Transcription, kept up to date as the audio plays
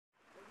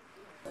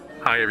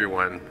Hi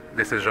everyone,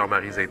 this is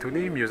Jean-Marie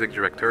Zeitouni, music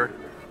director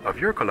of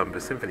your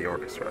Columbus Symphony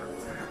Orchestra.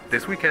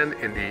 This weekend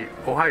in the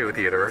Ohio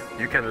Theater,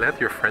 you can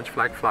let your French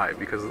flag fly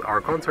because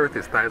our concert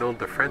is titled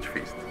The French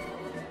Feast.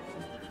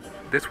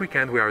 This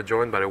weekend we are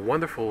joined by a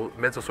wonderful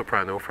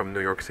mezzo-soprano from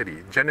New York City,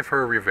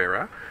 Jennifer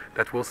Rivera,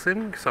 that will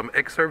sing some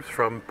excerpts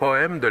from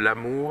Poème de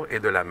l'amour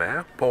et de la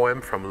mer,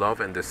 Poem from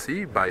Love and the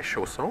Sea by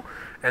Chausson,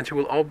 and she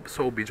will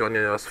also be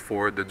joining us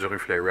for the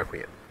Duruflé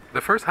Requiem. The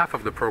first half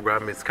of the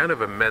program is kind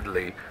of a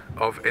medley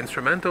of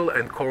instrumental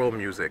and choral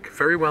music,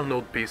 very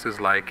well-known pieces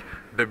like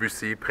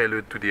Debussy,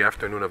 Prelude to the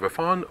Afternoon of a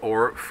Faun,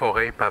 or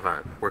Forêt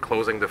Pavane. We're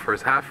closing the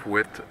first half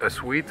with a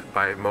suite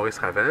by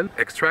Maurice Ravel,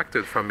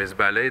 extracted from his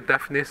ballet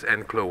Daphnis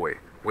and Chloé,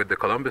 with the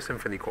Columbus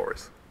Symphony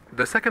Chorus.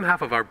 The second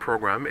half of our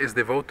program is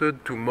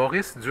devoted to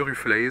Maurice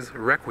Duruflé's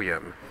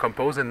Requiem,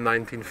 composed in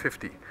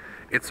 1950.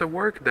 It's a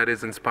work that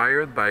is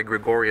inspired by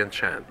Gregorian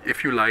chant.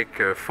 If you like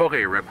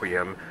Forêt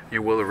Requiem,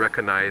 you will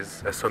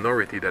recognize a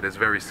sonority that is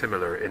very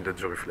similar in the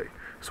Duruflé.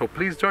 So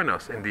please join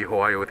us in the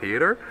Ohio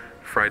Theater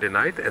Friday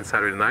night and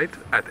Saturday night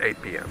at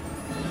 8 p.m.